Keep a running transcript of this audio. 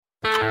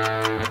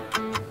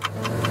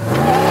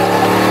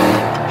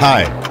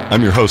Hi,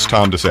 I'm your host,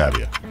 Tom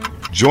DeSavia.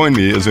 Join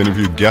me as I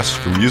interview guests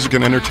from music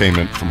and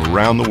entertainment from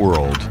around the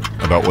world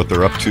about what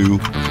they're up to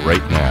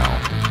right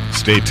now.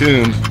 Stay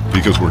tuned,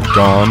 because we're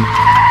gone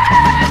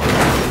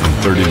in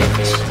 30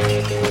 minutes.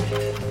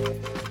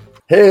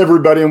 Hey,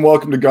 everybody, and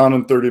welcome to Gone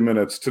in 30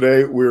 Minutes.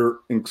 Today, we're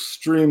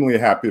extremely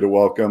happy to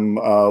welcome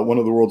one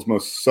of the world's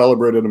most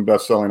celebrated and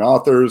best-selling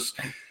authors,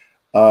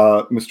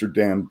 Mr.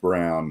 Dan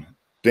Brown.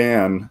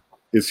 Dan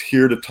is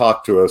here to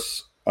talk to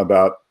us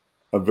about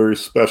a very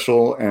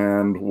special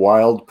and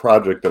wild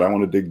project that I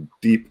want to dig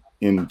deep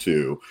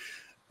into.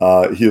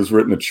 He has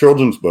written a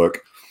children's book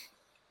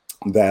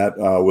that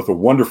with a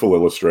wonderful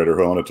illustrator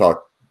who I want to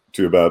talk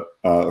to about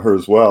her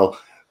as well.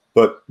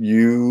 But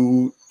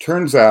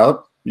turns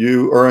out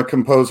you are a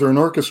composer and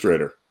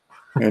orchestrator,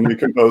 and you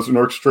composed and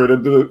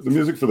orchestrated the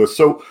music for this.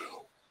 So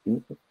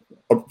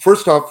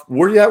first off,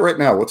 where are you at right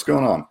now? What's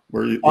going on?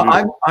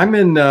 I'm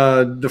in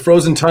the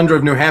frozen tundra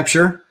of New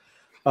Hampshire.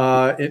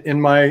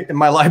 In my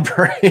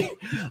library,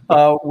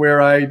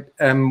 where I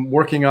am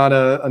working on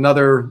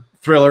another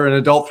thriller, an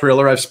adult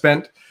thriller. I've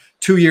spent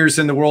 2 years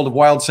in the world of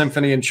wild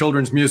symphony and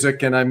children's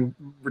music, and I'm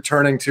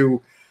returning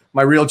to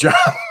my real job.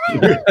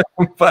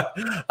 But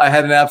I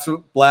had an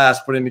absolute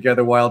blast putting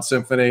together Wild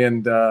Symphony,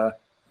 and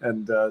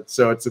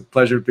so it's a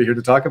pleasure to be here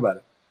to talk about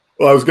it.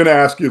 Well, I was going to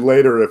ask you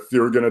later if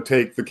you were going to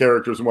take the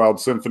characters in Wild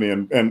Symphony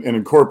and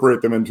incorporate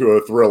them into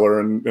a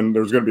thriller, and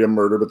there's going to be a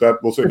murder,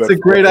 but we'll say it's that's a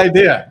great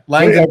idea.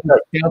 Langdon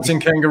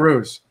bouncing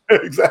kangaroos.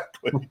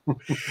 Exactly.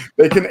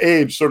 They can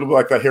age sort of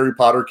like the Harry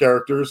Potter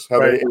characters, how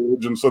they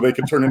age, and so they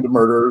can turn into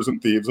murderers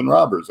and thieves and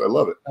robbers. I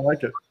love it. I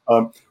like it.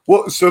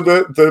 Well, so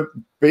the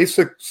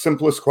basic,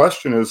 simplest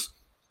question is,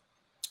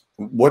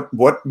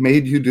 what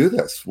made you do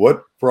this?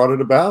 What brought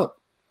it about?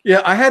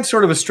 Yeah, I had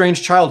sort of a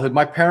strange childhood.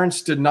 My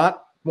parents did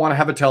not want to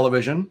have a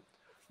television.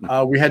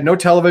 We had no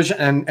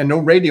television and no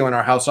radio in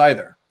our house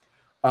either.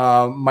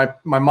 My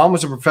mom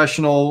was a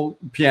professional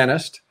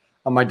pianist.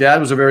 My dad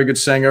was a very good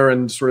singer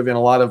and sort of in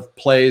a lot of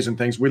plays and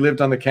things. We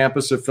lived on the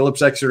campus of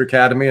Phillips Exeter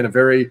Academy in a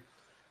very,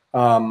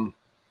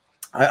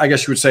 I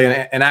guess you would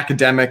say, an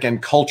academic and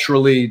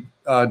culturally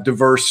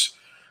diverse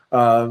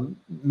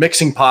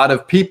mixing pot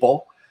of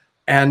people.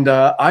 And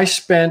I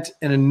spent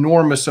an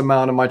enormous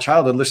amount of my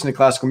childhood listening to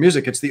classical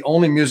music. It's the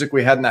only music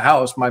we had in the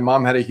house. My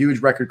mom had a huge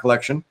record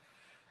collection,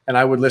 and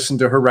I would listen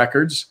to her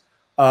records.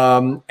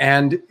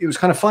 And it was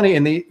kind of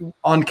funny.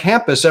 On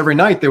campus every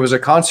night, there was a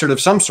concert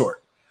of some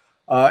sort.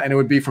 And it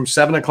would be from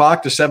 7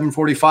 o'clock to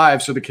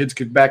 7:45 so the kids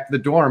could get back to the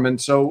dorm. And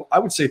so I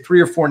would say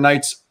 3 or 4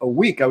 nights a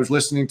week, I was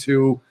listening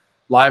to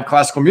live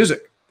classical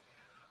music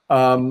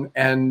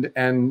and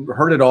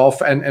heard it all.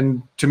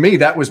 And to me,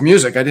 that was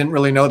music. I didn't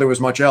really know there was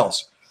much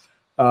else.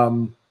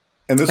 And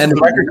the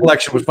record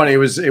collection was funny.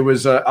 It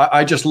was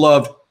I just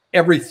loved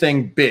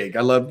everything big.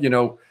 I loved,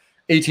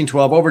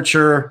 1812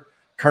 Overture,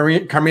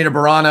 Carmina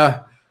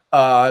Burana,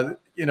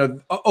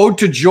 Ode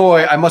to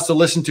Joy. I must have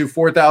listened to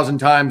 4,000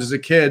 times as a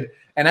kid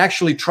and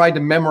actually tried to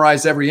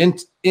memorize every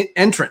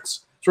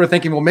entrance, sort of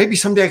thinking, well, maybe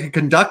someday I could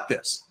conduct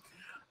this.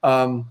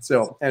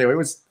 So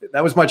anyway,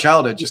 that was my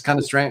childhood. Just kind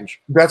of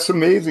strange. That's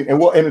amazing.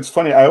 And it's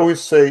funny. I always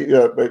say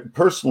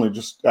personally,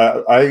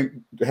 I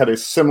had a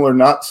similar,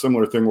 not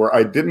similar thing where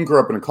I didn't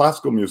grow up in a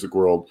classical music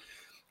world.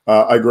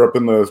 I grew up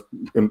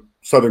in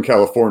Southern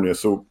California,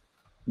 so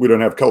we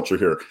don't have culture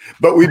here,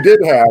 but we did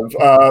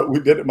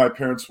have, my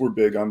parents were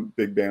big on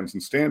big bands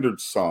and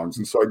standard songs.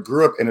 And so I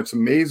grew up, and it's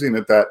amazing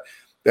at that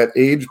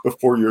age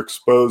before you're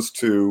exposed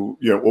to,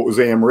 what was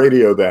AM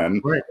radio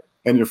then, right,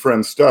 and your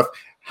friends' stuff,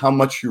 how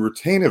much you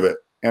retain of it.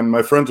 And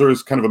my friends are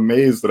always kind of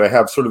amazed that I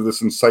have sort of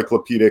this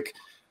encyclopedic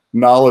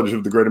knowledge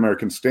of the Great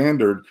American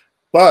Standard.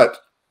 But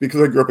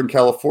because I grew up in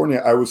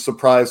California, I was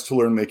surprised to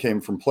learn they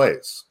came from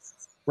plays.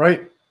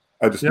 Right.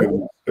 I just knew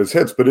them as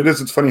hits. But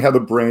it's funny how the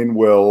brain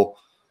will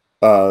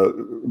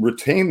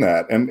retain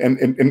that. And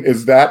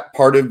is that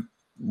part of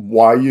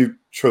why you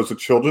chose a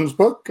children's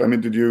book? I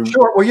mean, did you?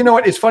 Sure. Well, you know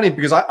what? It's funny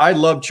because I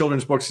loved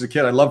children's books as a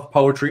kid. I loved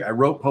poetry. I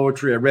wrote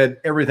poetry. I read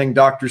everything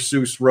Dr.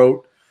 Seuss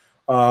wrote.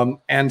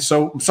 And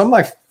so some of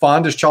my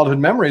fondest childhood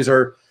memories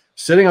are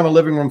sitting on the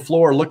living room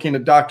floor, looking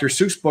at Dr.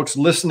 Seuss books,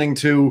 listening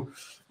to,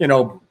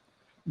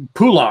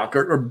 Poulenc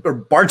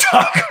or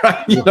Bartok,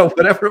 right?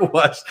 Whatever it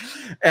was.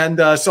 And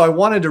so I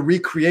wanted to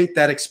recreate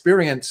that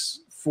experience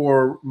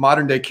for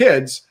modern day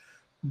kids,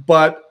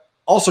 but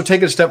also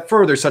take it a step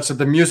further such that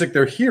the music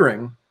they're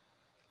hearing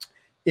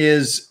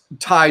is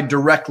tied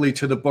directly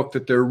to the book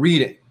that they're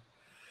reading.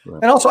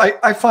 Right. And also,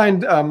 I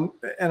find, and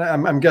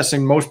I'm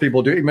guessing most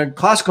people do,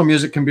 classical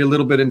music can be a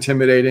little bit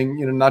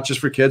intimidating, not just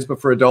for kids,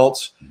 but for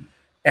adults.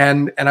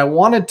 And I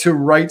wanted to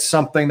write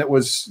something that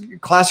was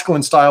classical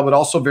in style, but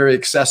also very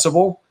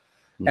accessible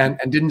and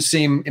didn't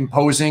seem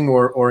imposing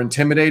or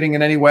intimidating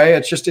in any way.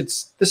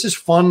 This is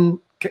fun,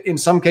 in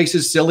some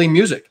cases, silly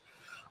music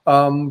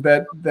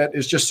that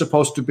is just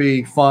supposed to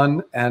be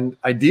fun. And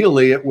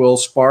ideally, it will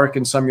spark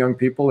in some young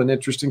people an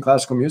interest in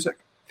classical music.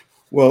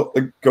 Well,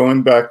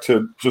 going back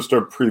to just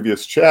our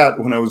previous chat,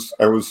 when I was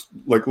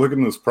like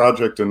looking at this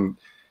project, and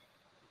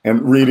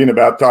and reading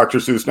about Dr.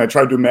 Seuss. And I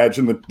tried to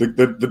imagine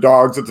the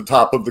dogs at the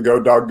top of the Go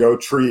Dog Go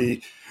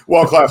tree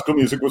while classical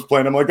music was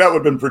playing. I'm like, that would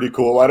have been pretty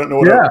cool. I don't know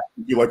what it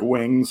would be, like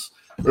wings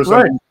or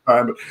something.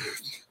 Right.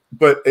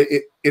 But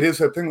it is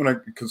that thing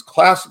because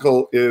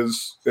classical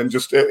is, and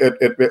just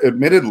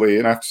admittedly,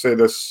 and I have to say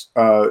this,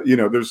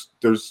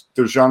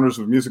 there's genres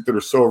of music that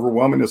are so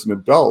overwhelming as an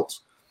adult,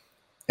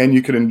 and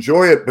you can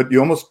enjoy it, but you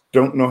almost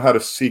don't know how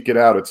to seek it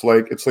out. It's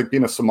like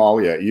being a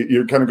sommelier.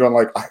 You're kind of going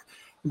like, I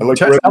like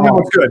tell me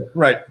what's good,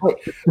 right?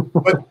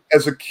 But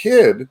as a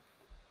kid,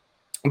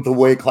 the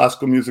way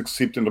classical music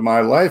seeped into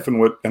my life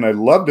and I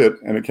loved it,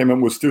 and it came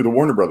in was through the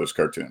Warner Brothers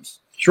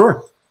cartoons.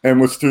 Sure. And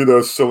was through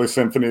those silly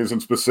symphonies,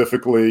 and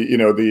specifically,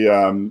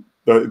 the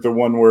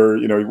one where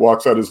he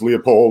walks out as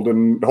Leopold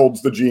and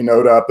holds the G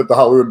note up at the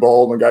Hollywood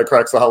Bowl, and the guy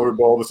cracks the Hollywood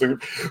Bowl to sing.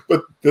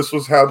 But this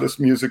was how this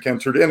music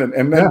entered in,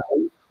 and then a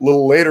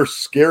little later,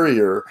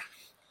 scarier,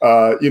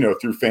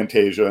 through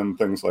Fantasia and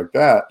things like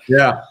that.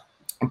 Yeah.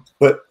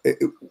 But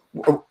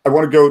I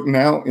want to go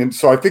now, and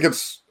so I think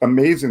it's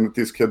amazing that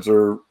these kids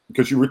are,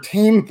 because you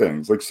retain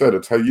things. Like I said,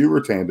 it's how you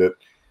retained it.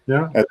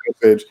 Yeah. At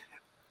this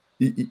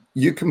age,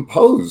 you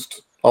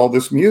composed all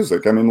this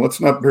music. I mean, let's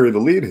not bury the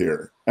lead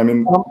here. I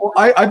mean,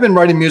 I've been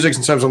writing music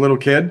since I was a little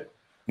kid,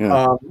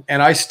 yeah.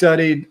 And I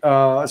studied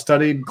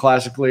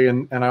classically,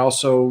 and I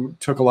also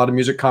took a lot of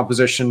music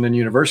composition in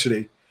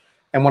university.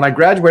 And when I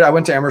graduated, I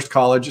went to Amherst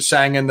College,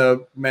 sang in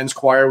the men's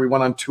choir. We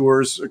went on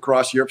tours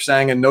across Europe,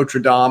 sang in Notre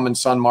Dame and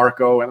San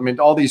Marco, and I mean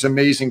all these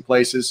amazing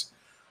places.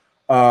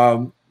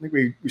 I think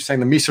we sang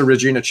the Missa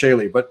Regina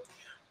Coeli. But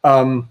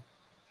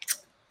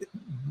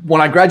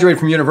when I graduated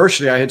from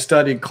university, I had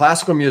studied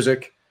classical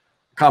music,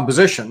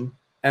 composition,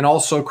 and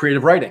also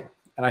creative writing.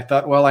 And I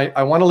thought, well,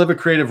 I want to live a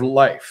creative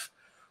life.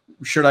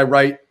 Should I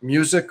write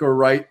music or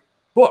write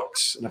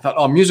books? And I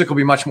thought, music will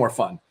be much more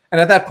fun. And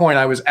at that point,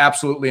 I was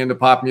absolutely into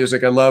pop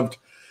music. I loved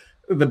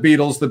the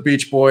Beatles, the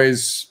Beach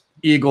Boys,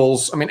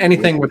 Eagles. I mean,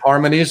 anything with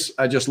harmonies,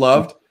 I just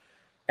loved.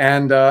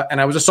 And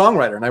I was a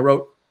songwriter, and I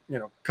wrote, a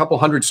couple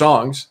hundred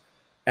songs,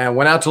 and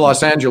went out to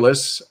Los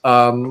Angeles,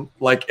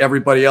 like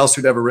everybody else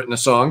who'd ever written a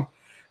song,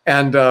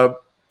 and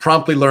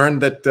promptly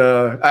learned that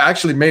I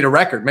actually made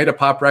a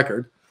pop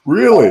record.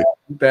 Really?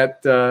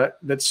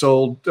 That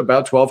sold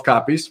about 12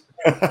 copies.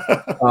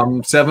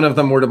 7 of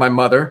them were to my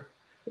mother.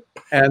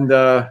 And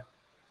at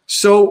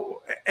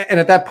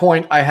that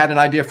point, I had an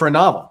idea for a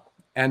novel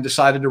and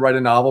decided to write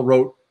a novel,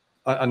 wrote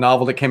a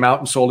novel that came out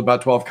and sold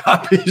about 12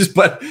 copies.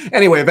 But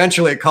anyway,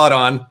 eventually it caught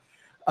on,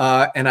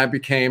 and I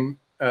became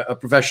a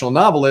professional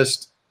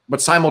novelist.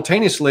 But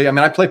simultaneously,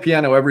 I play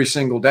piano every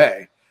single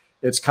day.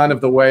 It's kind of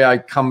the way I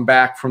come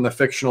back from the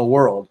fictional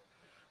world.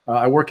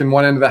 I work in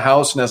one end of the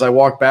house, and as I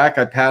walk back,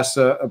 I pass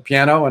a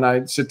piano, and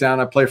I sit down,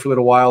 I play for a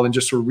little while, and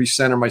just sort of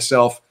recenter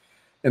myself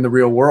in the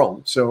real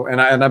world. So,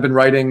 and I've been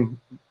writing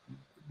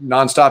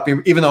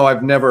nonstop, even though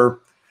I've never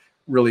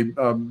really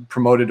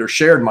promoted or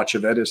shared much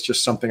of it. It's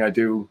just something I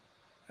do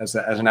as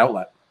an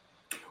outlet.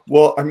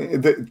 Well,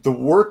 the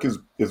work is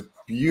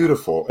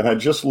beautiful, and I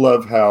just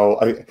love how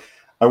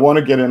I want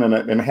to get in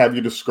and have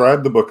you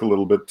describe the book a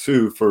little bit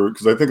too,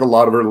 because I think a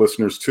lot of our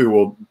listeners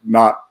too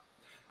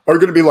are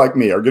going to be like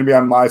me, are going to be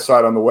on my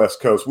side on the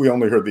West Coast. We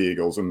only heard the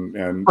Eagles,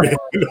 and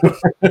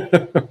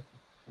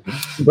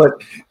but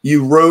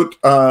you wrote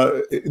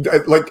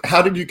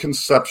how did you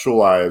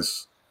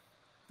conceptualize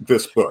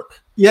this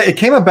book? Yeah, it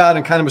came about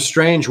in kind of a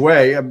strange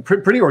way,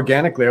 pretty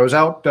organically. I was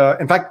out.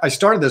 In fact, I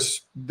started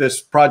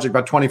this project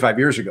about 25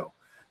 years ago.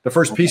 The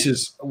first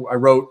pieces I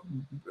wrote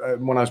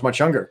when I was much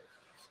younger.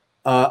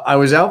 I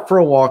was out for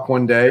a walk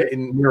one day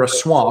near a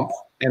swamp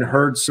and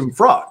heard some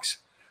frogs.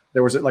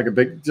 There was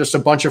just a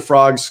bunch of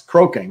frogs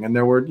croaking, and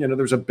there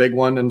was a big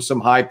one and some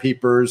high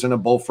peepers and a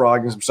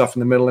bullfrog and some stuff in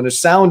the middle. And it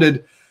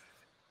sounded,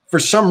 for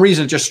some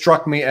reason, it just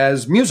struck me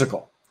as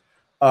musical,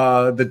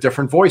 the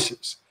different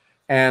voices.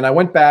 And I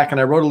went back and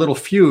I wrote a little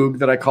fugue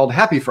that I called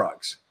Happy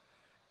Frogs,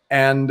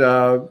 and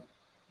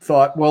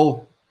thought,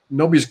 well,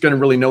 nobody's going to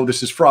really know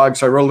this is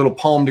frogs. So I wrote a little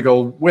poem to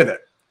go with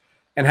it,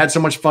 and had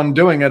so much fun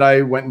doing it.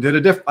 I went and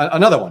did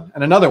another one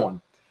and another one.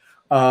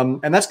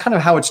 And that's kind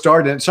of how it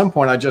started. At some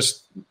point, I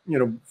just,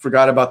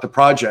 forgot about the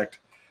project.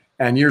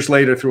 And years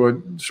later, through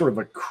a sort of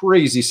a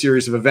crazy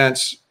series of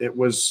events, it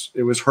was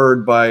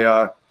heard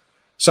by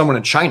someone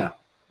in China,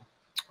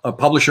 a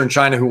publisher in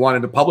China who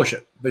wanted to publish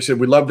it. They said,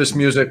 "We love this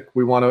music.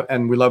 We want to,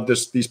 and we love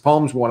these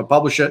poems. We want to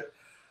publish it."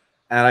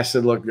 And I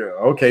said, "Look,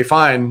 okay,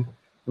 fine."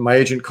 And my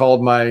agent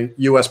called my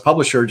U.S.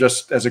 publisher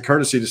just as a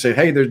courtesy to say,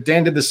 "Hey,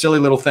 Dan did this silly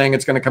little thing.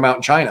 It's going to come out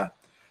in China."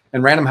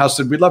 And Random House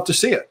said, "We'd love to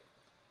see it."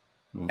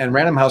 And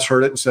Random House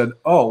heard it and said,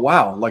 "Oh,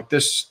 wow, like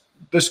this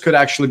could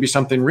actually be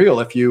something real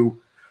if you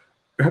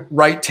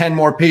write 10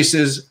 more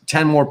pieces,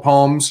 10 more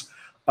poems,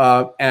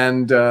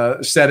 and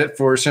set it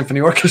for symphony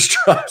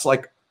orchestra." It's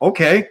like,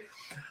 okay.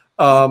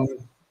 I've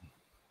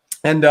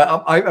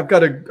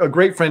got a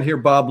great friend here,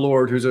 Bob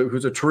Lord, who's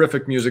a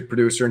terrific music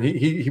producer, and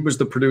he was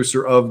the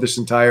producer of this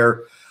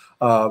entire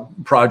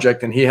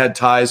project, and he had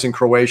ties in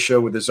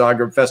Croatia with the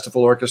Zagreb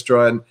Festival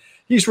Orchestra, and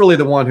he's really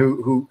the one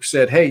who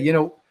said, "Hey,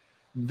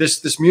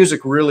 this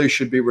music really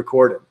should be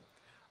recorded.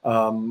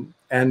 And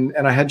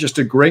I had just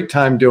a great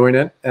time doing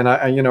it. And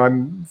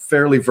I'm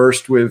fairly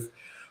versed with,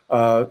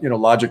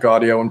 Logic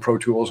Audio and Pro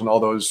Tools and all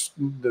those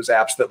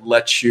apps that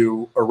let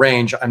you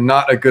arrange. I'm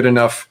not a good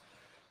enough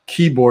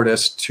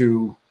keyboardist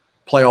to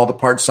play all the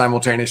parts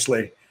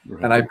simultaneously.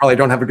 Right. And I probably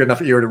don't have a good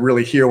enough ear to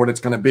really hear what it's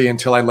going to be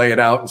until I lay it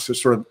out and so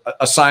sort of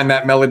assign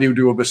that melody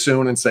to a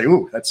bassoon and say,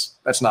 ooh,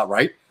 that's not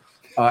right.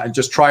 And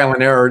just trial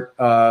and error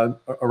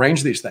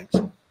arrange these things.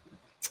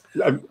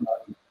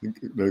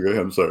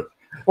 I'm sorry.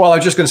 Well, I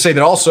was just going to say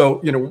that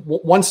also,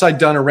 once I'd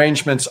done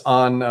arrangements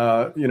on,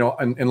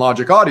 in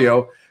Logic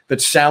Audio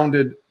that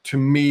sounded to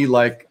me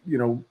like,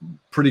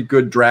 pretty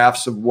good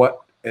drafts of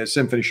what a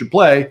symphony should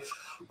play,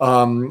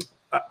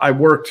 I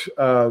worked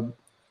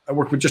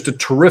with just a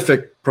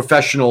terrific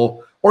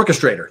professional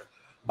orchestrator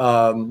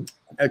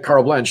at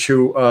Carl Blench,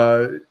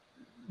 who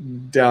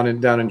down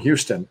in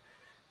Houston.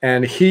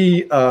 And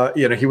he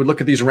would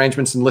look at these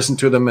arrangements and listen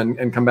to them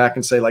and come back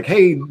and say like,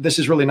 hey, this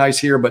is really nice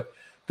here, but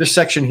this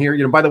section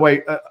here, by the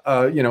way,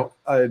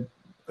 a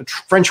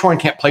French horn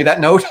can't play that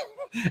note,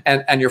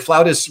 and your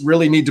flautists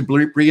really need to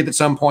breathe at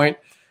some point.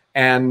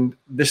 And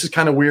this is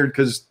kind of weird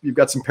because you've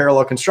got some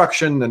parallel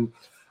construction, and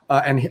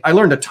I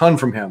learned a ton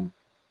from him.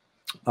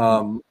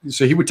 So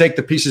he would take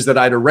the pieces that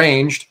I'd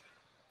arranged,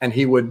 and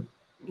he would,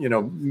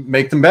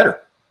 make them better.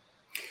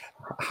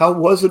 How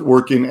was it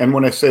working? And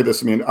when I say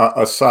this, I mean,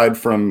 aside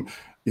from,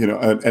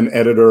 an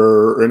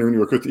editor or anyone you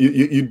work with,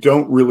 you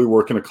don't really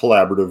work in a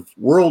collaborative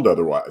world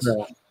otherwise.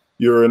 No.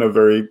 You're in a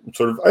very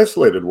sort of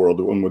isolated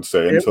world, one would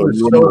say, until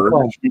you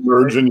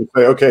emerge and you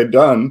say, okay,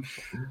 done.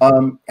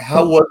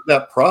 How was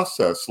that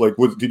process? Like,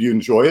 did you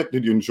enjoy it?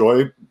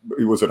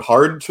 Was it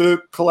hard to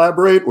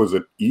collaborate? Was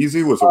it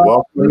easy? Was it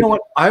well? You know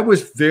what? I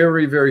was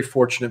very, very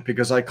fortunate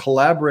because I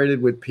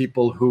collaborated with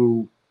people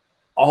who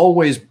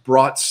always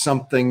brought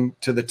something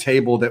to the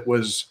table that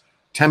was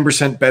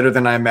 10% better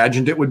than I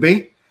imagined it would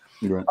be,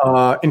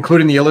 right.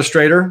 Including the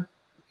illustrator,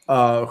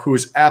 who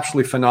is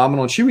absolutely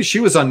phenomenal. And she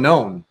was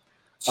unknown.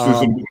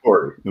 Susan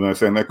Báthory, am I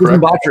saying that correct?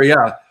 Susan Báthory,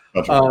 yeah.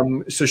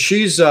 Báthory. So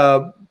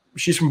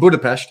she's from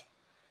Budapest,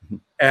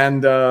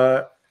 and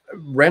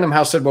Random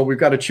House said, well, we've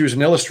got to choose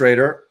an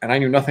illustrator. And I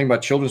knew nothing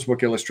about children's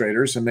book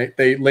illustrators. And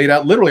they laid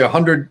out literally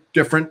 100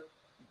 different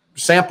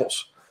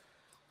samples.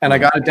 And I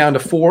got it down to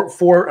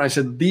four. And I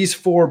said, these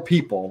 4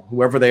 people,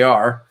 whoever they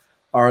are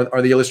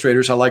the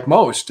illustrators I like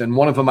most. And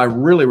one of them I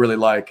really, really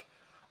like.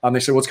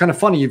 They said, well, it's kind of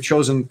funny. You've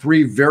chosen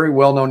 3 very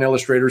well-known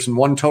illustrators and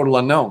 1 total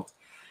unknown.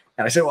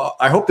 And I said, well,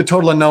 I hope the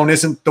total unknown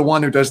isn't the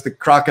one who does the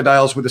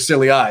crocodiles with the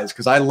silly eyes,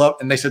 because I love.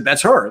 And they said,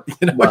 that's her.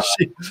 Wow.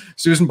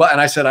 Susan.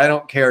 And I said, I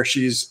don't care.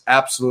 She's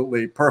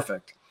absolutely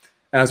perfect.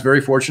 And I was very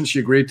fortunate. She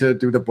agreed to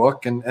do the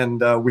book, and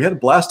we had a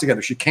blast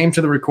together. She came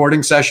to the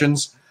recording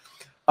sessions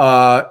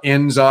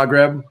in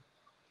Zagreb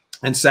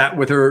and sat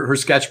with her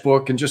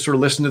sketchbook and just sort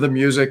of listened to the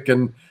music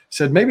and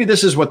said, maybe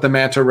this is what the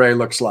manta ray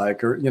looks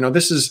like, or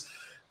this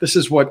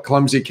is what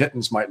Clumsy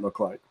Kittens might look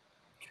like.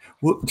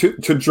 Well,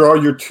 to draw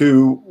your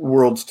 2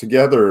 worlds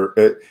together,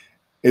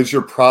 is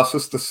your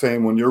process the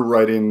same when you're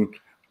writing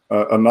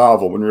a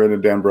novel, when you're writing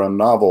a Dan Brown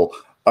novel?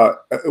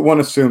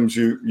 One assumes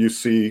you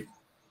see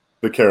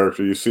the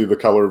character, you see the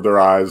color of their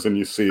eyes, and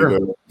you see sure.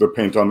 the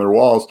paint on their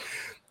walls.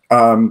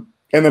 And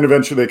then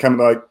eventually they come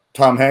like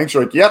Tom Hanks,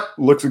 you're like, yep,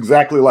 looks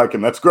exactly like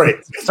him. That's great.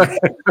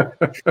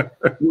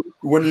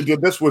 When you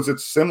did this, was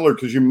it similar?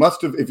 Because you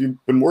must have, if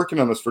you've been working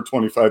on this for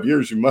 25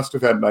 years, you must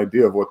have had an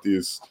idea of what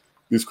these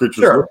creatures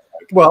sure. look like.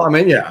 Well,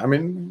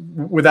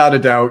 without a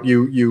doubt,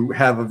 you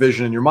have a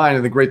vision in your mind.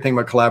 And the great thing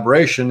about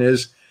collaboration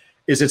is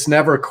it's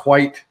never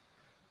quite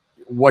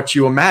what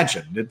you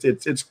imagine.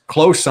 It's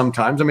close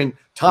sometimes.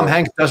 Tom right.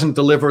 Hanks doesn't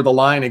deliver the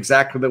line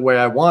exactly the way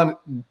I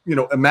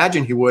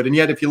imagine he would. And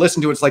yet if you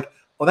listen to it, it's like,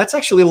 well, that's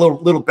actually a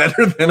little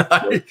better than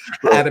I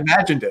had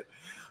imagined it.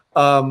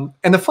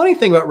 And the funny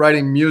thing about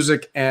writing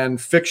music and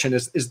fiction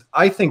is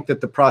I think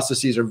that the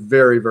processes are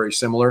very, very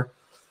similar.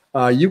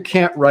 You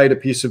can't write a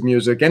piece of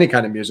music, any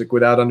kind of music,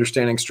 without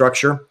understanding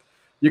structure.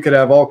 You could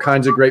have all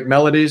kinds of great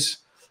melodies.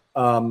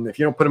 If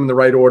you don't put them in the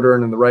right order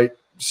and in the right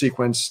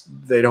sequence,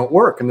 they don't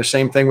work. And the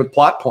same thing with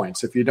plot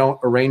points. If you don't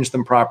arrange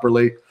them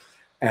properly,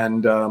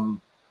 and the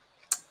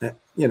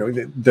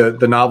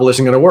novel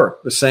isn't going to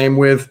work. The same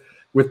with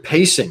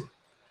pacing.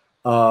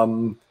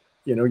 You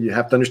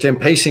have to understand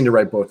pacing to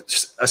write both,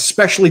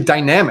 especially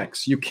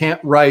dynamics. You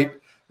can't write,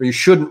 or you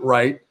shouldn't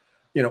write,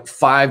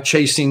 5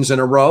 chase scenes in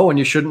a row, and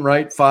you shouldn't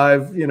write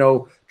 5,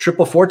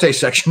 triple forte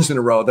sections in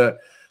a row.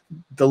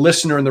 The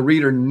listener and the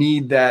reader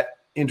need that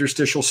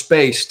interstitial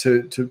space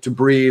to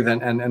breathe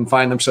and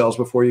find themselves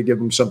before you give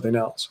them something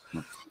else.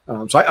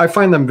 So I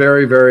find them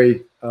very,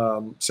 very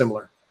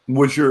similar.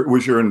 Was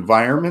your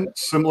environment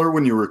similar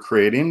when you were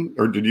creating,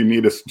 or do you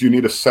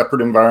need a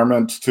separate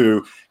environment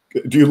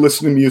do you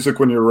listen to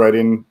music when you're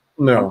writing?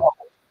 No,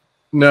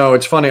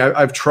 it's funny.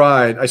 I've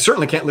tried. I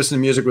certainly can't listen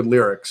to music with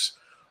lyrics.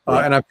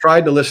 Right. And I've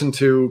tried to listen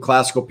to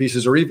classical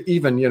pieces, or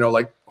even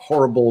like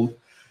horrible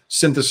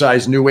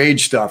synthesized new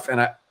age stuff.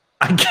 And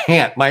I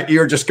can't. My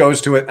ear just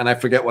goes to it, and I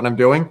forget what I'm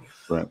doing.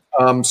 Right.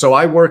 So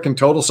I work in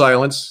total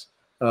silence,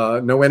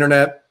 no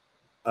internet,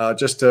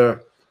 just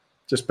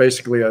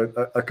basically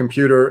a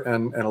computer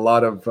and a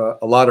lot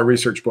of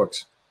research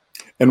books.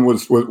 And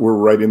were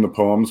writing the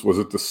poems, was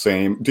it the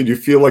same? Did you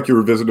feel like you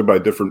were visited by a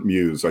different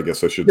muse, I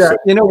guess I should say?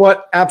 You know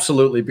what?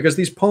 Absolutely. Because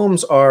these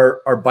poems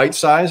are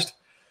bite-sized.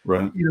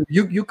 Right.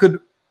 You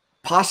could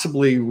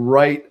possibly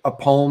write a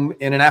poem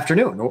in an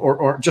afternoon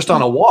or just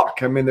on a walk.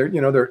 I mean,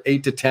 they're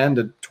 8 to 10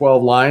 to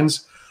 12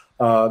 lines,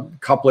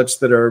 couplets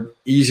that are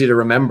easy to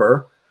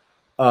remember.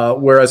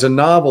 Whereas a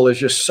novel is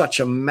just such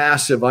a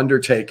massive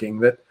undertaking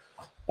that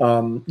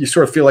you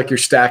sort of feel like you're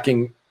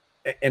stacking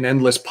an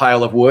endless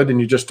pile of wood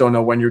and you just don't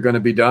know when you're going to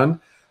be done.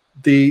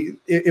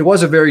 It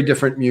was a very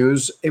different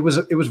muse. It was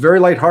very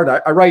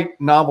lighthearted. I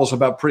write novels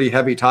about pretty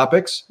heavy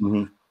topics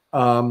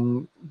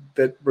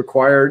that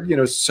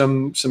require,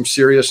 some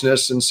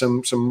seriousness and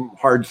some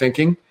hard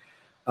thinking.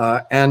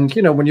 And,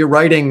 when you're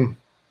writing,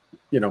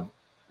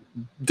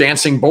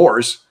 dancing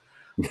boars,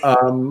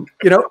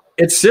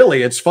 it's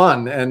silly, it's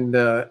fun. And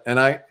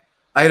I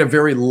had a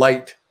very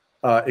light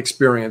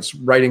experience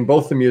writing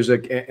both the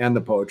music and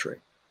the poetry.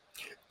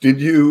 Did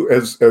you,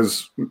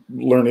 as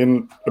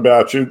learning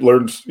about you,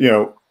 learned,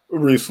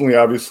 recently,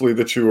 obviously,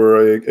 that you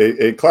were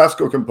a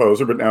classical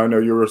composer, but now I know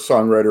you're a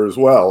songwriter as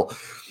well.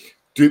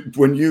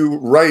 When you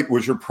write,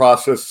 was your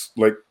process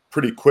like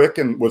pretty quick?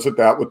 And was it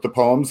that with the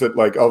poems that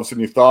like all of a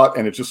sudden you thought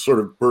and it just sort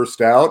of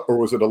burst out? Or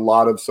was it a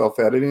lot of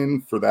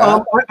self-editing for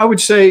that? I would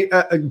say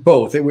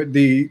both. It would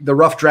the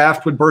rough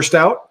draft would burst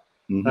out.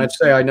 Mm-hmm. I'd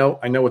say I know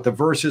what the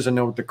verse is. I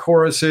know what the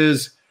chorus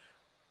is.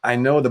 I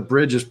know the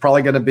bridge is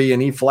probably going to be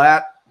in E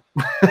flat.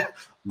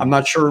 I'm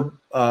not sure,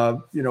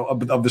 of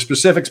the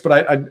specifics,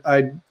 but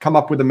I'd come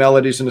up with the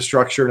melodies and a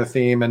structure and a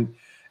theme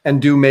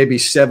and do maybe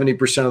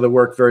 70% of the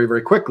work very,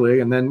 very quickly.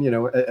 And then,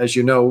 as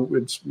you know,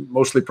 it's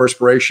mostly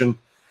perspiration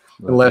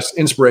and less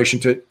inspiration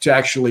to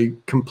actually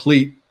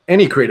complete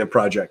any creative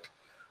project.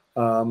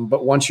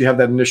 But once you have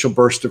that initial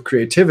burst of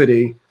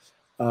creativity,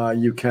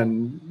 you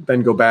can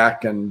then go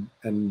back and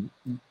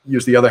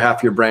use the other half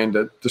of your brain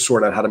to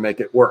sort out how to make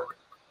it work.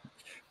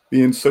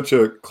 Being such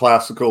a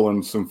classical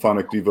and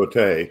symphonic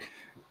devotee,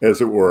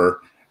 as it were,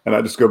 and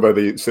I just go by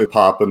the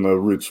pop and the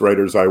roots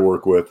writers I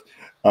work with,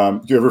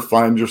 do you ever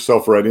find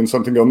yourself writing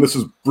something going, this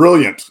is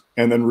brilliant,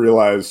 and then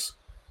realize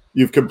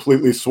you've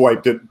completely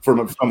swiped it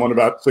from someone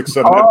about 6,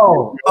 7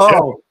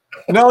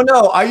 No.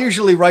 I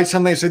usually write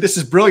something and say, this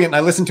is brilliant. And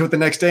I listen to it the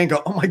next day and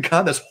go, oh my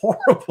God, that's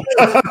horrible.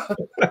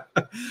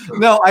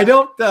 No, I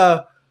don't.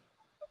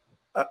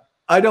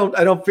 I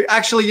don't feel,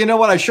 actually, you know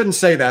what? I shouldn't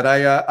say that.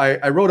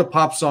 I wrote a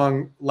pop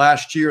song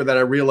last year that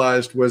I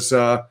realized was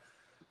the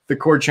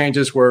chord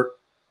changes were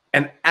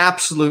an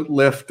absolute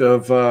lift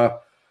of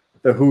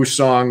the Who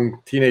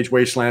song Teenage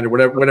Wasteland or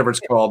whatever it's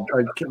called.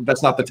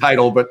 That's not the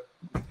title, but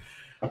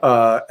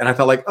and I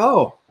felt like,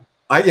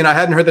 I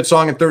hadn't heard that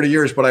song in 30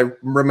 years, but I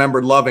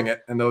remembered loving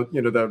it. And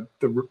the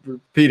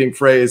repeating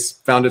phrase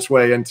found its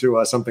way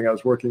into something I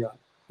was working on.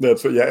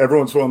 That's it. Yeah. Every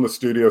once in a while in the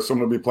studio,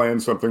 someone will be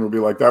playing something, will be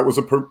like, that was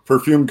a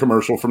perfume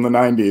commercial from the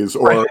 90s,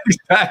 or right,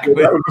 exactly.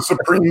 That was a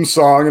Supreme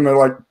song. And they're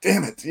like,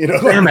 damn it.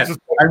 Damn it.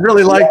 I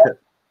really liked it.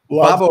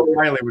 Bob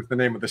O'Reilly was the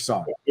name of the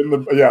song.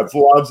 It's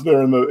lodged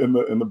there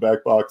in the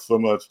back box so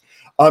much.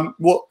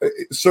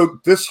 So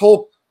this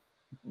whole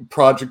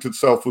project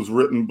itself was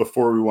written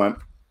before we went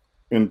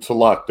into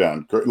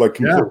lockdown, like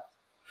completely.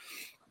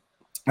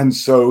 And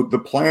so the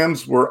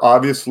plans were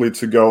obviously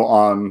to go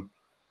on,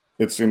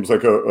 it seems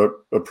like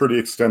a pretty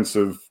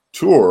extensive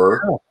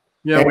tour.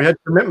 Yeah, we had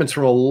commitments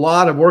from a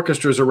lot of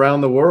orchestras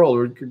around the world.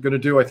 We're going to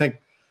do, I think,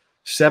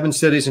 7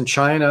 cities in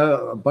China,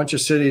 a bunch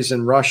of cities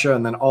in Russia,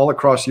 and then all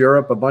across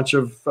Europe, a bunch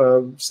of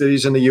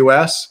cities in the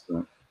U.S.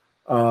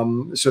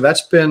 So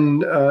that's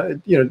been,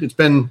 it's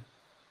been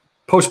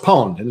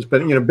postponed, and it's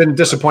been a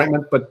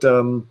disappointment, but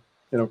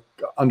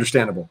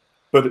understandable.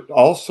 But it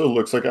also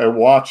looks like I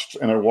watched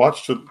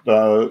it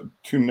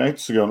 2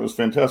 nights ago, and it was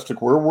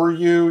fantastic. Where were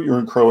you? You're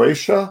in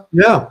Croatia?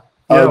 Yeah.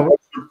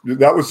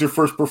 That was your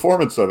first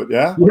performance of it,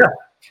 yeah? Yeah.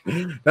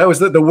 That was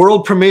the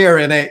world premiere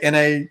in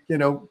a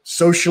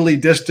socially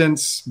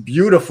distanced,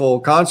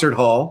 beautiful concert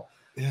hall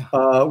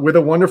with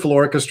a wonderful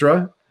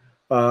orchestra.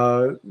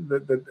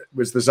 That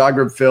was the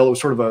Zagreb Phil. It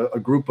was sort of a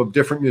group of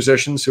different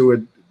musicians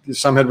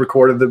some had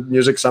recorded the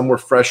music, some were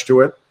fresh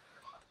to it.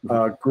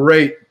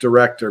 Great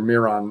director,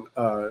 Miran,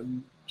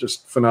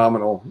 just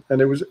phenomenal.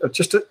 And it was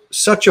just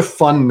such a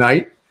fun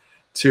night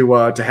to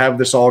have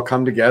this all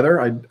come together.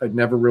 I'd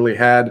never really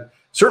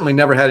certainly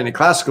never had any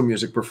classical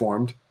music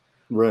performed.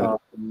 Right.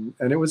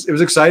 And it was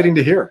exciting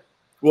to hear.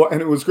 Well,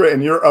 and it was great.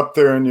 And you're up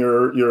there in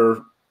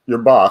your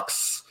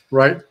box,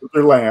 right, with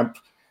your lamp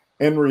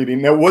and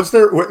reading. Now, was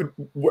there?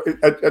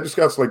 I just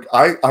got like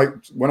I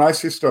when I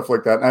see stuff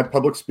like that, and I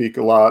public speak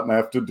a lot, and I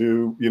have to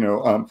do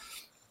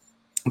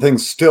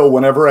things still,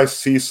 whenever I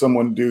see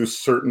someone do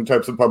certain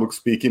types of public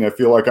speaking, I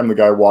feel like I'm the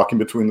guy walking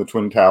between the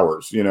Twin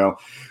Towers, being out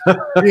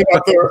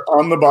there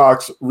on the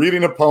box,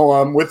 reading a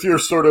poem with your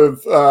sort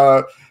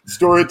of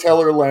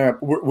storyteller lamp.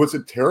 Was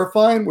it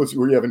terrifying?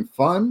 Were you having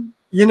fun?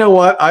 You know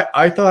what?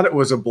 I thought it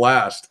was a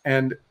blast.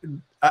 And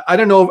I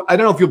don't know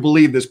if you'll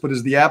believe this, but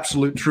it's the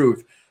absolute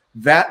truth.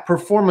 That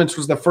performance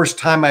was the first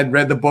time I'd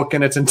read the book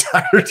in its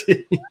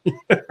entirety.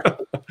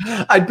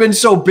 I'd been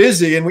so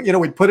busy, and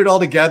we'd put it all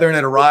together, and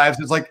it arrives.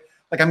 It's like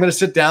I'm going to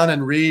sit down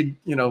and read,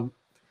 the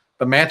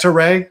Manta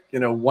Ray,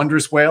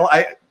 Wondrous Whale.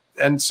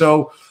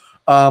 So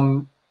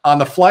on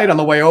the flight on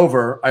the way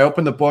over, I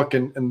opened the book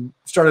and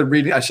started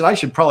reading. I said I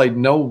should probably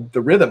know the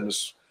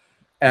rhythms,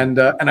 and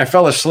I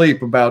fell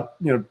asleep about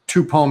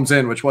 2 poems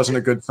in, which wasn't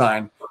a good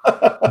sign.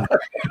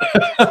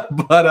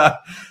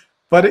 But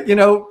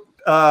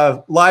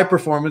live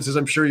performances,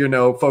 I'm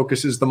sure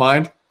focuses the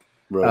mind,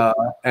 right.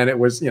 And it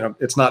was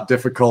it's not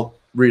difficult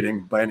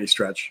reading by any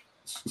stretch.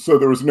 So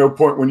there was no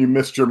point when you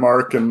missed your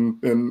mark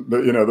and and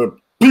then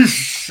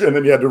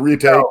you had to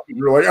retake. No.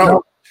 You were like,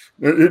 oh,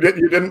 no. you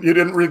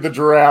didn't read the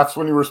giraffes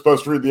when you were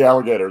supposed to read the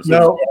alligators.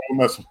 No.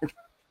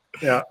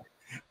 Yeah.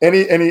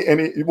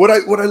 What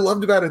I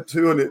loved about it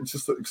too, and it's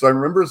just because I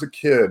remember as a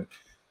kid,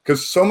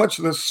 because so much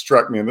of this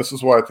struck me, and this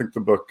is why I think the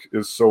book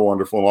is so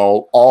wonderful. And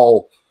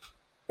all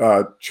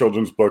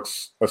children's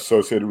books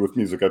associated with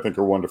music, I think,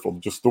 are wonderful.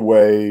 Just the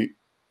way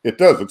it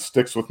does, it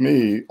sticks with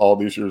me all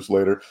these years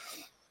later.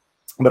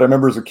 But I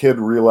remember as a kid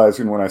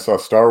realizing when I saw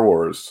Star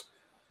Wars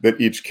that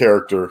each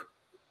character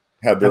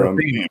had their own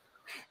theme.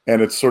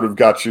 And it sort of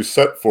got you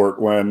set for it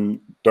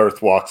when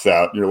Darth walks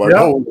out. You're like,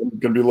 oh, I'm going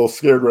to be a little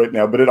scared right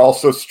now. But it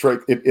also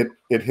it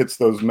hits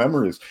those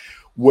memories.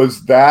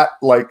 Was that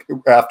like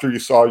after you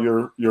saw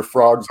your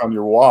frogs on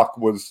your walk,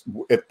 was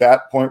at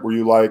that point were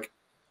you like,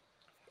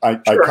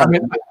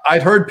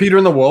 I'd heard Peter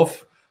and the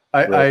Wolf.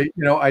 I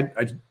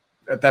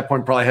at that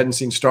point probably hadn't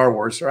seen Star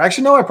Wars. Or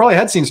actually, no, I probably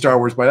had seen Star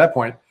Wars by that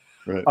point.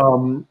 Right.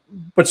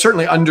 But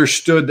certainly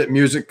understood that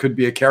music could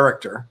be a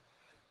character.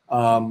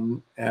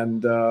 It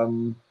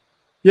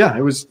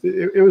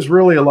was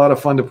really a lot of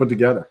fun to put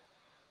together.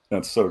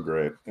 That's so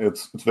great.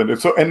 It's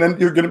so, and then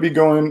you're going to be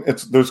going.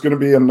 There's going to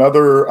be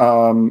another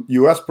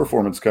U.S.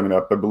 performance coming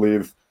up, I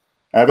believe.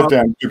 I have it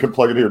down. You can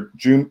plug it here.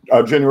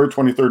 January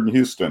 23rd in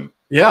Houston.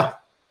 Yeah,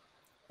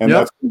 and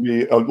that's going to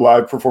be a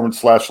live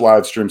performance /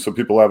 live stream, so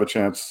people have a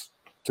chance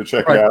to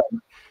check it out.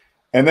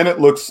 And then it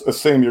looks the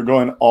same. You're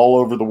going all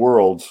over the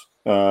world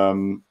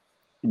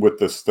with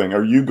this thing.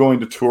 Are you going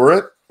to tour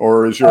it?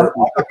 Or is your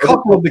a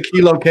couple of the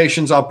key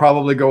locations I'll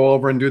probably go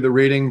over and do the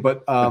reading,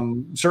 but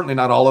certainly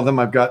not all of them.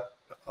 I've got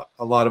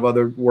a lot of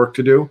other work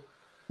to do.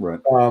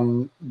 Right.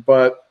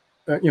 But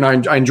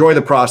I enjoy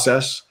the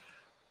process.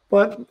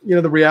 But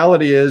the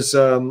reality is,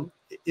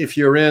 if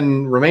you're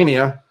in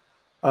Romania,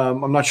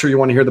 I'm not sure you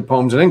want to hear the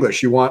poems in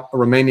English. You want a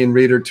Romanian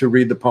reader to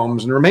read the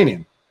poems in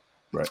Romanian.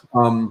 Right.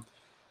 And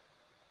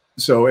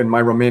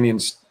my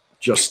Romanian's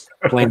just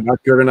plain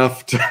not good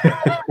enough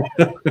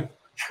to.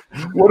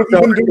 What have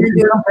you been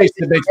doing?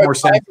 It makes more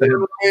sense to have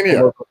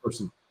a local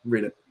person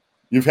read it.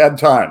 You've had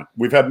time.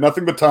 We've had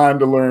nothing but time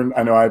to learn.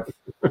 I know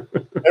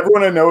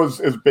everyone I know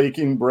is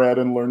baking bread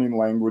and learning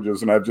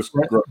languages, and I've just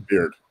grown a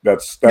beard.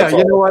 That's all.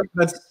 You know what?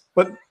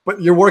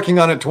 But you're working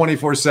on it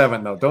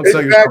 24/7 though. Don't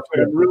sell yourself.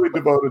 I'm really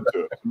devoted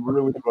to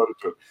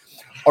it.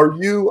 Are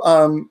you?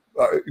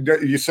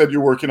 You said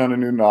you're working on a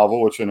new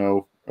novel, which I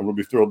know I will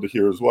be thrilled to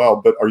hear as well.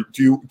 But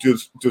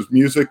does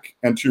music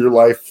enter your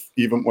life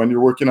even when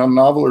you're working on a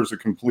novel, or is it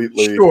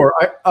completely? Sure,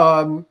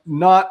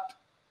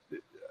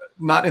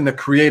 not in the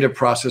creative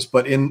process,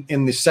 but in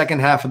the second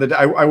half of the day.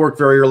 I work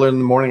very early in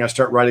the morning. I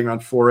start writing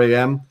around 4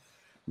 a.m.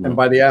 Mm-hmm. And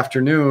by the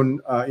afternoon,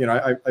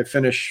 I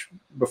finish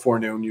before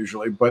noon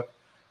usually. But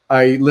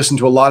I listen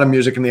to a lot of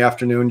music in the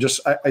afternoon.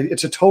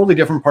 It's a totally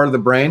different part of the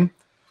brain.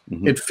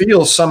 Mm-hmm. It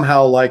feels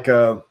somehow like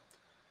a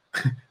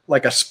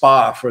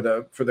spa for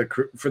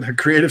the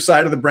creative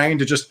side of the brain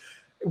to just,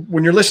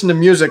 when you're listening to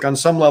music on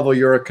some level,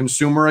 you're a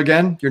consumer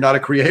again. You're not a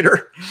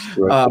creator.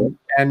 Right.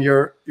 And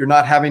you're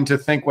not having to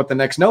think what the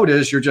next note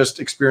is. You're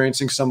just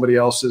experiencing somebody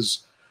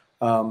else's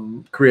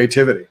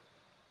creativity.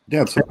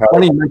 Yeah. It's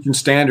funny you mentioned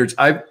standards.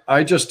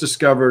 I just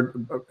discovered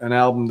an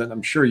album that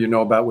I'm sure you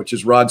know about, which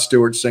is Rod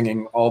Stewart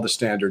singing all the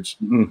standards.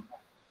 Mm-hmm.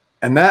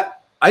 And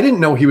that, I didn't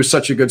know he was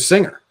such a good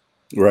singer.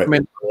 Right. I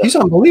mean, he's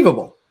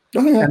unbelievable.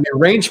 Oh, yeah. And the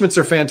arrangements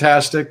are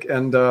fantastic.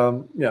 And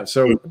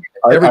so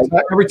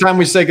every time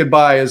we say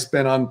goodbye has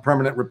been on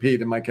permanent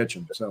repeat in my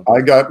kitchen. So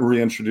I got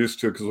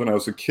reintroduced to it because when I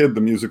was a kid,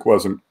 the music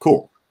wasn't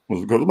cool.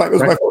 It was my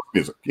first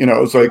music. It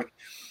was like,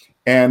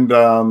 and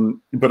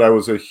but I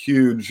was a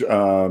huge,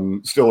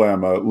 still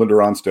am a Linda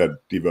Ronstadt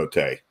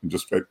devotee.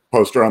 Just a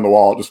poster on the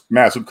wall, just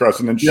massive crush.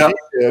 And then she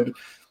did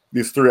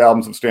these 3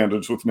 albums of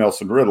standards with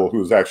Nelson Riddle, who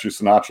was actually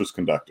Sinatra's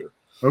conductor.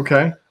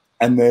 Okay.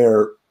 And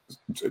they're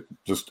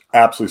just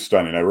absolutely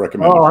stunning. I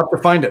recommend. I'll have to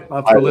find it.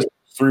 I'll have to listen.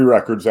 3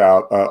 records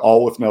out,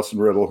 all with Nelson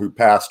Riddle, who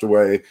passed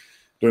away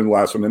during the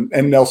last one.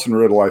 And Nelson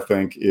Riddle, I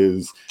think,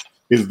 is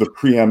the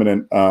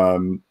preeminent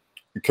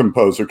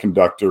composer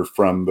conductor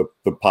from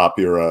the pop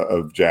era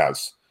of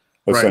jazz.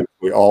 Essentially,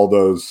 right. all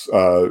those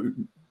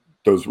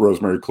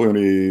Rosemary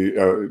Clooney,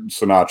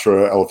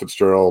 Sinatra, Ella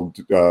Fitzgerald,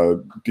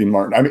 Dean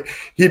Martin. I mean,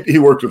 he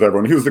worked with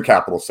everyone. He was the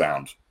capital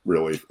sound,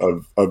 really,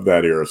 of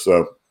that era.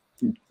 So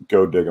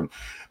go dig him.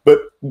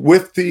 But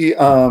with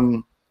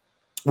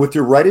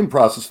your writing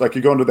process, if I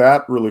could go into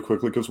that really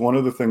quickly, because one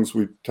of the things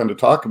we tend to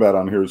talk about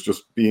on here is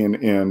just being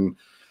in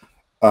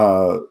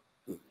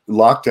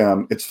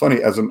lockdown. It's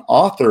funny, as an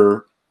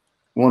author,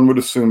 one would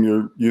assume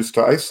you're used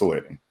to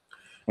isolating.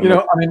 You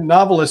know, I mean,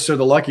 novelists are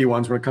the lucky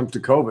ones when it comes to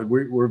COVID.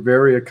 We're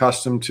very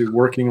accustomed to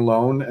working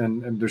alone,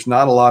 and there's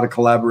not a lot of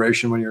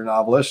collaboration when you're a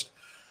novelist.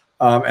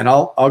 And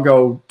I'll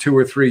go 2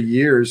 or 3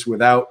 years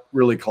without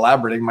really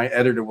collaborating. My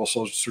editor will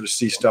sort of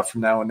see stuff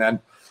from now and then.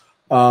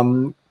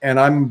 And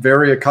I'm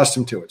very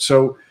accustomed to it.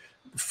 So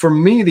for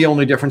me, the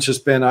only difference has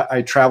been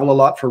I travel a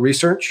lot for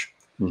research.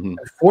 Mm-hmm.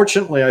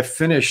 Fortunately, I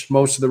finished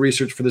most of the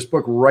research for this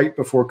book right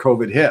before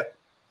COVID hit.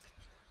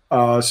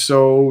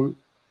 So,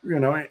 you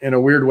know, in a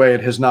weird way,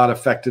 it has not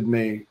affected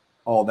me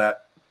all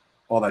that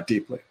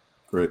deeply.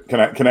 Great. Can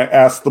I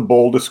ask the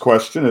boldest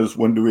question? Is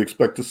when do we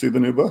expect to see the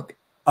new book?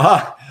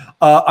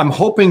 I'm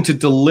hoping to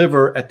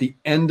deliver at the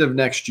end of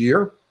next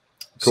year.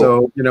 Cool.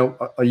 So, you know,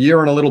 a year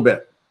and a little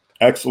bit.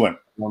 Excellent.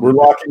 We're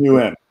locking you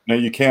in. Now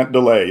you can't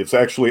delay. It's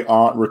actually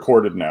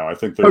recorded now. I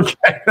think there's.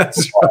 Okay,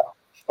 that's right.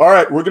 All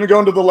right, we're going to go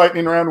into the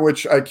lightning round,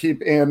 which I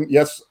keep in.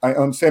 Yes, I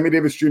own Sammy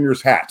Davis Jr.'s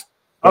hat.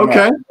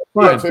 Okay,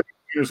 fine. Sammy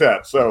Davis Jr.'s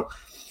hat. So,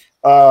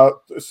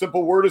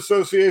 simple word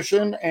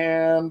association,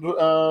 and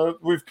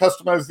we've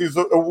customized these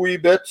a wee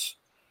bit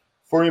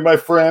for you, my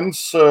friends.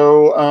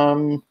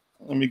 So,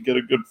 let me get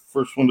a good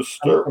first one to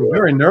start. I'm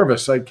very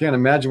nervous. I can't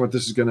imagine what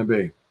this is going to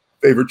be.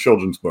 Favorite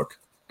children's book?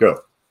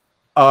 Go.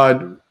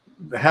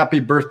 Happy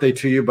Birthday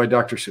to You by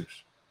Dr. Seuss.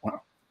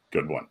 Wow,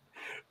 good one.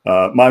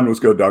 Mine was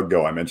Go Dog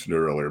Go. I mentioned it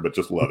earlier, but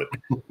just love it.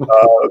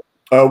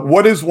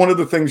 What is one of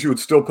the things you would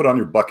still put on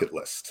your bucket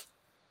list?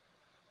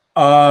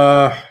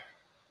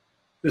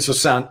 This will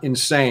sound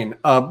insane.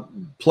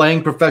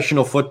 Playing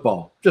professional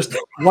football. Just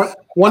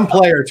one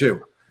play or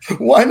two.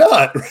 Why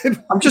not?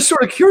 I'm just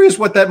sort of curious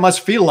what that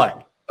must feel like.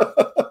 I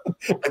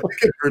think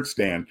it hurts,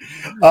 Dan.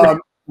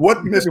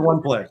 What mystery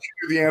one play? Do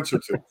you know the answer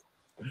to?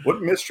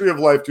 What mystery of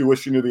life do you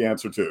wish you knew the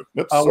answer to?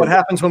 What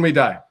happens when we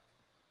die?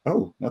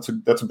 Oh, that's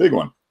a big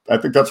one. I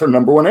think that's our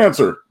number one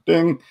answer.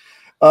 Ding.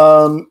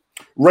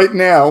 Right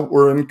now,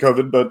 we're in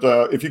COVID,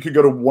 but if you could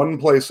go to one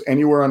place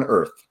anywhere on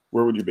Earth,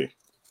 where would you be?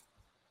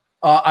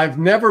 I've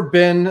never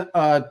been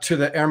to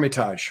the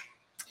Hermitage.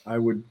 I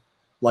would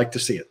like to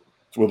see it.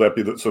 Will that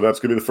be so that's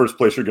going to be the first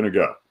place you're going to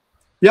go?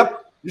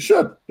 Yep. You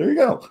should. There you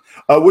go.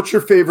 What's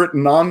your favorite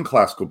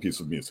non-classical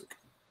piece of music?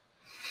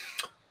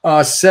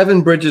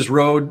 Seven Bridges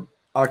Road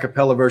a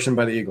cappella version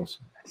by the Eagles.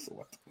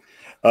 Excellent.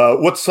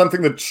 What's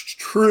something that's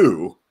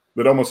true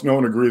that almost no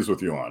one agrees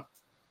with you on?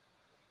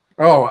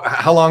 Oh,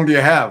 how long do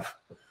you have?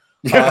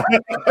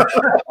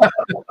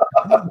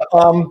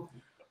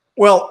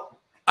 Well,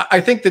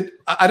 I think that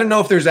I don't know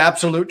if there's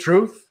absolute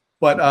truth,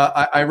 but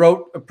I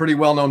wrote a pretty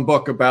well-known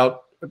book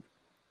about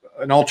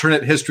an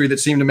alternate history that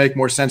seemed to make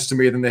more sense to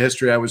me than the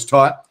history I was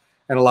taught,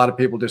 and a lot of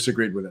people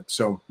disagreed with it.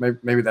 So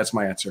maybe that's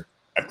my answer.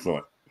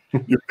 Excellent.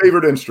 Your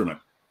favorite instrument?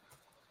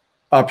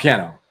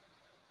 Piano.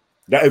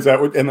 Is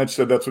that what? And that's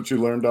what you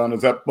learned on.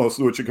 Is that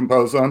mostly what you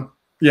compose on?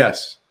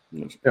 Yes.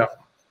 Yeah.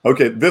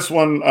 Okay. This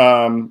one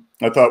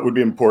I thought would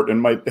be important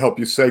and might help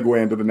you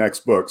segue into the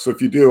next book. So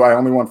if you do, I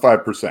only want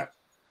 5%.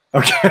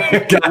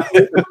 Okay. Got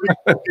it.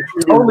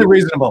 Totally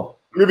reasonable.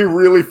 Let me be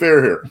really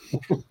fair here.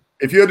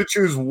 If you had to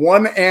choose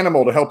one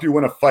animal to help you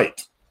win a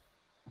fight,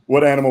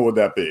 what animal would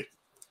that be?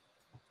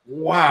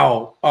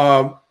 Wow.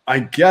 I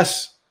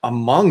guess a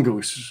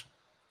mongoose.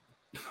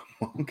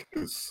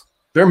 Mongoose.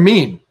 They're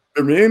mean.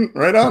 They're mean?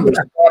 Right on.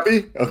 They're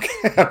happy?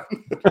 Okay.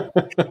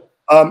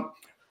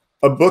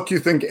 A book you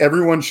think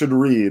everyone should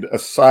read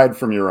aside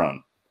from your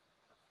own?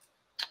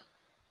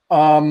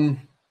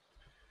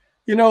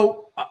 You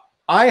know,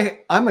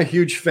 I'm a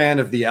huge fan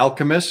of The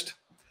Alchemist.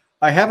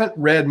 I haven't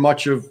read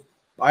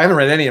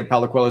any of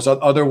Paulo Coelho's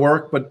other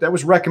work, but that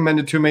was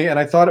recommended to me, and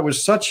I thought it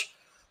was such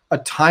a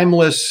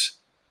timeless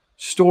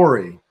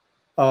story,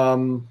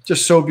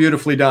 just so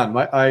beautifully done.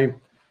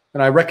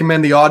 I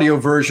recommend the audio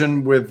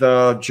version with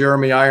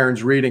Jeremy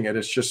Irons reading it.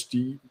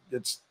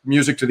 It's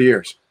music to the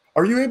ears.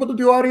 Are you able to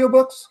do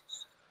audiobooks?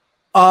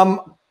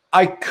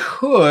 I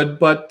could,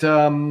 but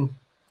I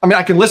mean,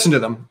 I can listen to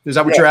them. Is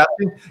that what you're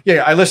asking?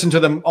 Yeah, I listen to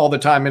them all the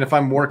time. And if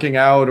I'm working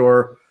out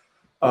or,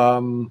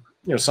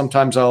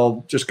 sometimes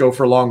I'll just go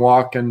for a long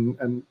walk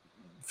and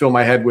fill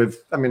my head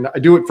with, I mean, I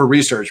do it for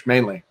research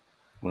mainly.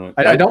 Right.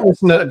 I don't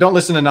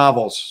listen to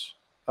novels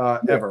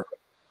ever.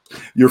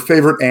 Your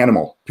favorite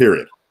animal,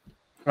 period.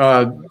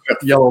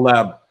 Yellow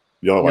lab.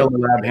 Yellow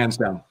lab, hands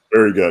down.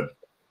 Very good.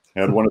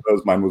 I had one of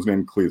those. Mine was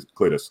named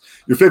Cletus.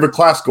 Your favorite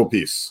classical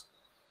piece?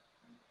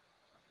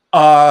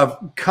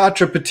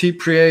 Quatre Petit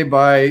Prières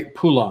by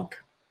Poulenc.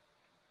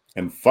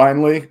 And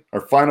finally,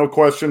 our final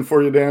question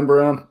for you, Dan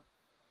Brown.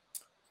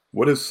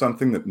 What is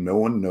something that no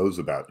one knows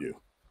about you?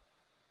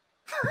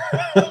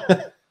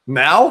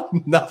 Now?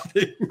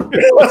 Nothing.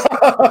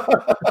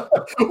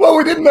 Well,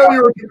 we didn't know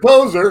you were a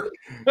composer.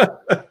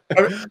 Can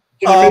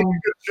you make a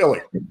good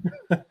chili?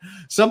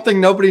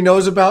 Something nobody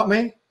knows about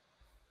me?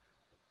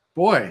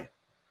 Boy.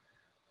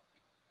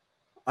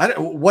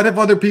 What have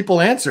other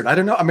people answered? I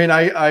don't know. I mean,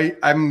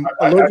 I'm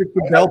allergic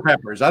to bell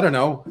peppers. I don't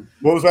know.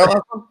 What was that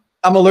last one?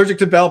 I'm allergic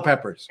to bell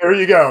peppers. There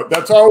you go.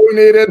 That's all we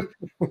needed.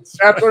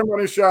 That's our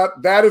money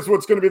shot. That is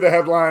what's going to be the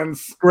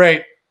headlines.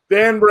 Great.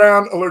 Dan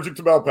Brown, allergic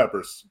to bell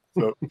peppers.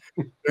 So,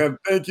 Dan,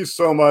 thank you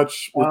so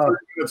much. We're 30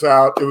 minutes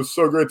out. It was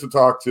so great to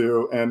talk to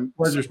you. And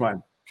pleasure's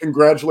mine.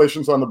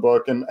 Congratulations on the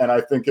book. And I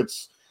think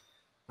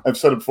I've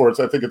said it before,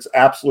 I think it's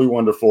absolutely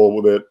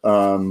wonderful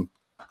that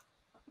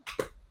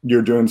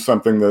you're doing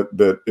something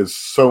that is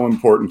so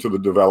important to the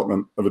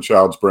development of a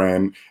child's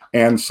brain,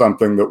 and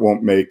something that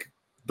won't make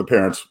the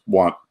parents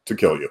want to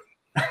kill you.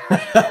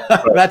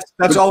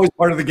 That's always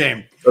part of the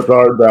game. That's a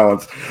hard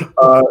balance.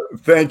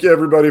 Thank you,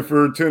 everybody,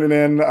 for tuning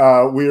in.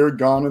 We are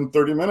gone in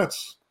 30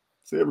 minutes.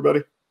 See you,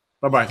 everybody.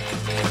 Bye-bye.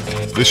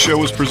 This show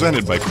was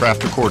presented by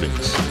Craft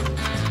Recordings.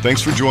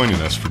 Thanks for joining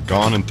us for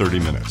Gone in 30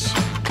 Minutes.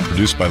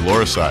 Produced by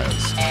Laura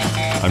Sias.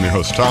 I'm your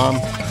host, Tom,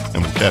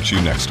 and we'll catch you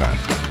next time.